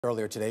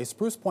Earlier today,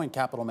 Spruce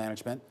Capital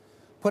Management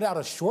put out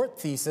a short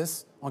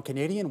thesis on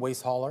Canadian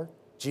waste hauler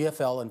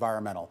GFL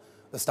Environmental.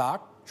 The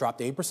stock dropped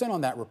 8%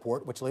 on that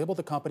report, which labeled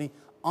the company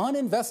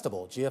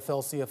uninvestable.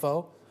 GFL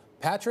CFO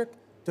Patrick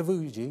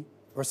Devuigi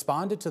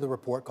responded to the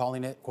report,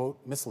 calling it, quote,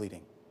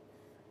 misleading.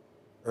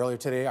 Earlier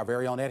today, our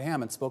very own Ed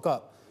Hammond spoke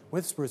up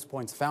with Spruce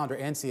Point's founder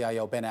and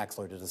CIO Ben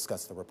Axler to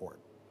discuss the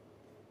report.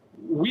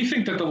 We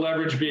think that the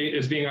leverage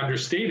is being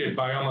understated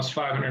by almost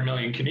 500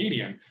 million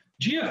Canadian.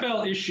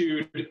 GFL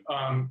issued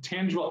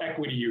tangible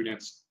equity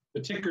units.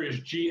 The ticker is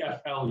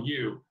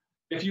GFLU.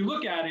 If you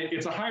look at it,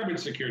 it's a hybrid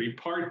security,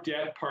 part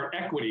debt, part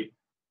equity.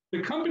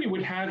 The company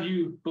would have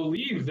you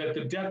believe that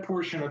the debt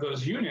portion of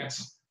those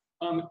units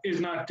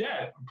is not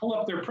debt. Pull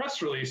up their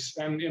press release,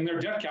 and in their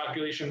debt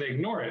calculation, they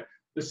ignore it.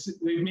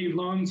 They've made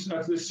loans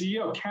to the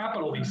CEO,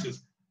 capital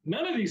leases.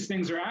 None of these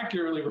things are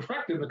accurately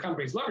reflected in the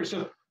company's leverage.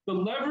 So the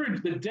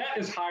leverage, the debt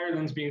is higher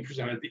than is being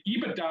presented. The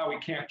EBITDA we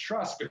can't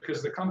trust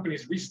because the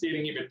company's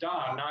restating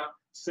EBITDA, not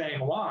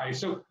saying why.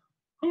 So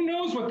who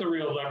knows what the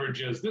real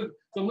leverage is? The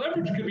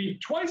leverage could be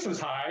twice as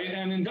high,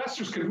 and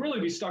investors could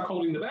really be stuck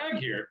holding the bag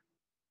here.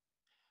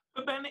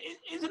 But Ben,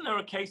 isn't there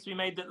a case to be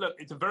made that, look,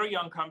 it's a very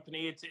young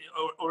company,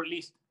 or at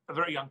least a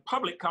very young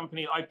public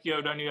company,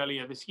 IPO'd only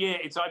earlier this year.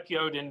 It's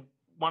IPO'd in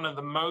one of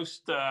the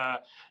most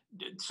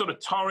sort of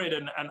torrid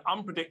and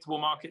unpredictable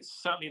markets,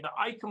 certainly that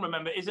I can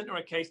remember. Isn't there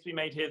a case to be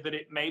made here that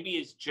it maybe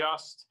is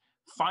just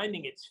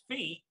finding its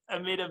feet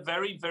amid a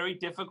very, very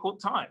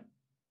difficult time?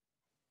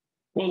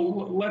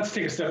 Well, let's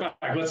take a step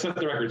back. Let's set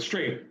the record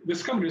straight.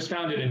 This company was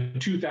founded in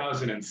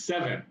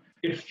 2007.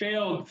 It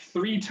failed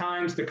 3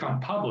 times to come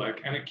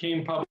public, and it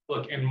came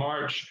public in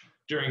March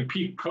during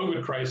peak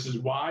COVID crisis.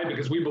 Why?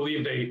 Because we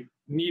believe they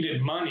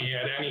needed money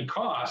at any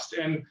cost.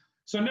 And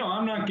so, no,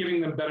 I'm not giving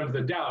them benefit of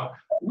the doubt.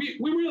 We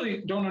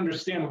really don't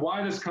understand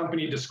why this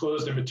company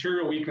disclosed a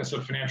material weakness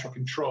of financial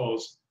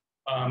controls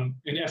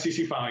in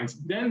SEC filings.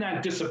 Then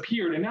that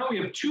disappeared, and now we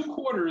have 2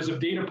 quarters of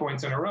data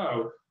points in a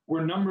row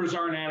where numbers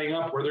aren't adding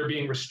up, where they're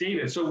being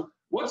restated. So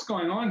what's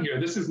going on here?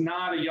 This is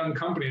not a young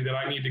company that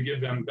I need to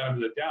give them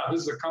benefit of the doubt.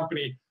 This is a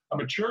company, a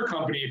mature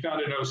company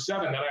founded in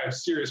 2007 that I have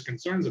serious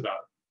concerns about.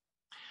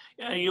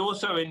 Yeah, you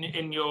also,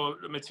 in your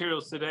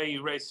materials today,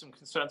 you raised some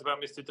concerns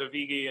about Mr.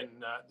 Devuigi and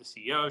the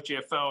CEO of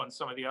GFL and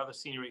some of the other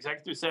senior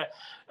executives there.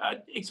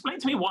 Explain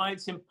to me why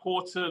it's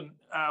important,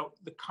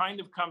 the kind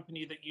of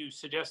company that you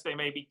suggest they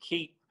maybe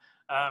keep,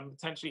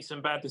 potentially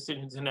some bad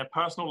decisions in their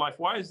personal life.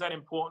 Why is that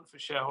important for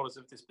shareholders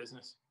of this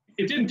business?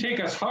 It didn't take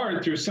us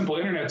hard through simple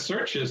internet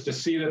searches to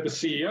see that the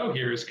CEO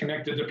here is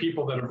connected to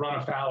people that have run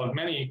afoul of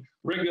many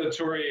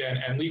regulatory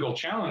and legal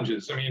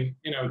challenges. I mean,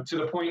 to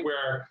the point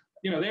where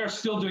they are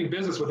still doing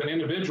business with an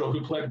individual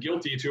who pled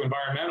guilty to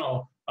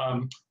environmental,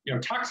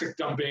 toxic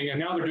dumping, and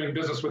now they're doing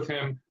business with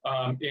him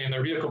in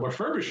their vehicle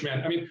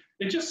refurbishment. I mean,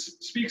 it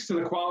just speaks to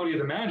the quality of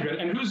the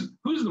management. And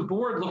who's the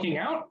board looking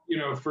out,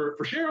 for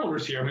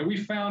shareholders here? I mean, we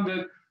found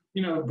that,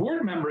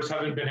 board members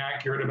haven't been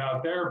accurate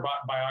about their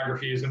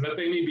biographies, and that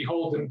they may be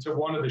beholden to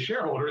one of the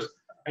shareholders,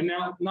 and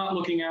now not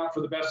looking out for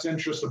the best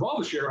interest of all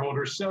the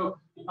shareholders. So,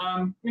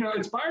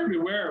 it's buyer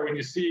beware when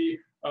you see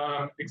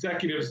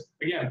executives,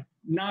 again,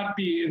 not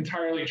be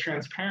entirely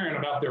transparent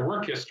about their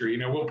work history.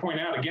 We'll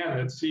point out again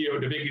that CEO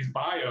Devuigi's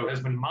bio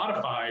has been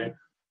modified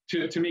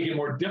to make it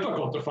more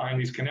difficult to find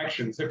these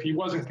connections. If he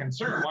wasn't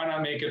concerned, why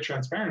not make it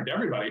transparent to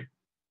everybody?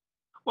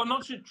 Well,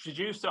 not to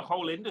introduce the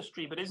whole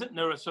industry, but isn't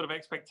there a sort of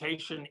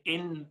expectation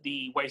in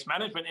the waste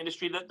management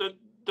industry that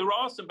there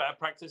are some bad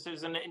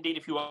practices? And indeed,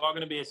 if you are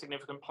going to be a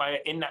significant player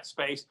in that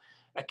space,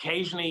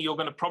 occasionally you're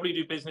going to probably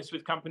do business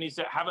with companies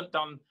that haven't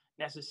done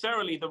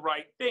necessarily the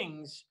right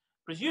things.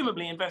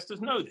 Presumably,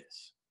 investors know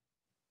this.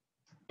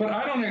 But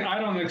I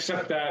don't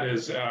accept that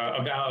as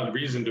a valid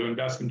reason to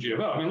invest in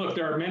GFL. I mean, look,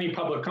 there are many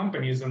public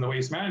companies in the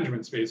waste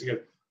management space. You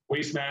get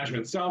Waste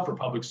Management itself, for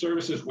public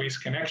services,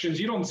 Waste Connections.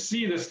 You don't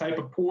see this type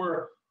of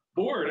poor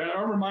board. And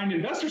I'll remind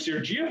investors here,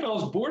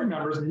 GFL's board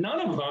members,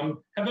 none of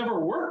them have ever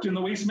worked in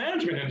the waste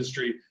management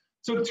industry.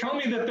 So tell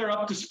me that they're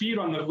up to speed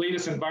on the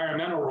latest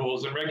environmental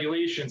rules and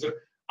regulations.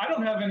 I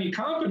don't have any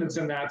confidence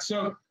in that.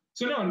 So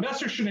no,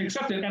 investors shouldn't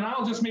accept it. And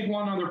I'll just make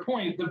one other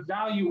point. The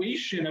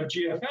valuation of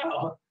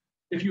GFL,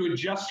 if you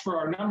adjust for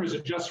our numbers,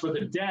 adjust for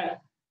the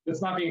debt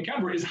that's not being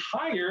accounted for, is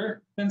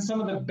higher than some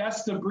of the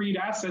best of breed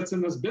assets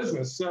in this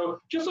business.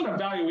 So just on a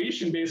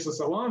valuation basis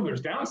alone,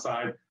 there's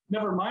downside.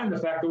 Never mind the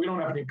fact that we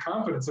don't have any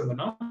confidence in the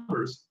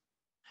numbers.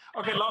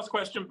 Okay, last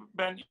question,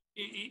 Ben.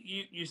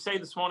 You say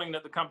this morning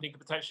that the company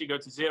could potentially go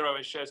to zero,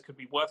 as shares could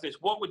be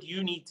worthless. What would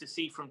you need to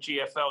see from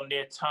GFL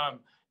near term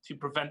to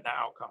prevent that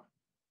outcome?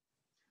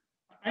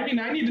 I mean,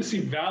 I need to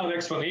see valid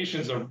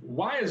explanations of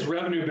why has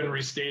revenue been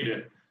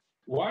restated?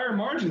 Why are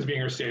margins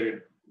being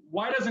restated?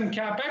 Why doesn't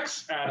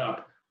CapEx add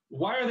up?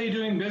 Why are they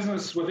doing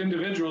business with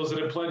individuals that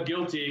have pled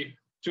guilty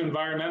to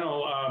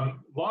environmental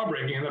law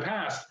breaking in the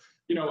past?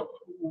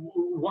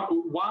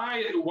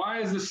 Why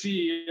is the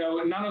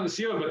CEO, not only the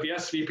CEO, but the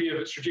SVP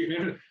of strategic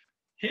management,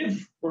 hid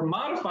or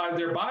modified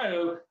their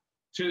bio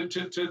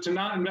to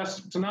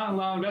not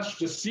allow investors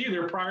to see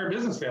their prior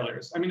business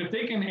failures. I mean, if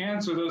they can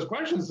answer those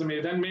questions to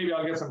me, then maybe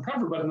I'll get some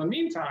comfort. But in the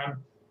meantime,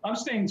 I'm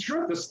staying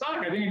true with the stock.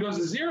 I think it goes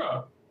to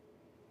zero.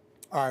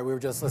 All right, we were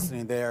just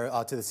listening there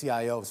to the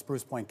CIO of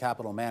Spruce Point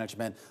Capital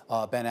Management,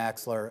 Ben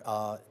Axler,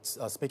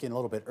 speaking a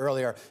little bit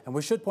earlier. And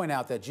we should point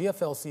out that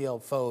GFL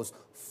CFO's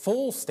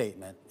full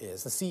statement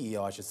is, the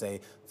CEO, I should say,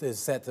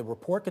 is that the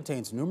report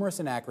contains numerous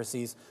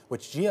inaccuracies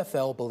which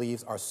GFL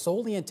believes are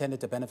solely intended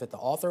to benefit the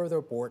author of the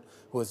report,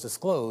 who has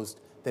disclosed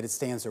that it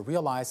stands to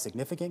realize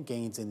significant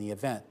gains in the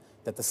event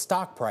that the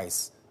stock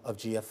price of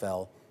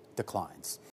GFL declines.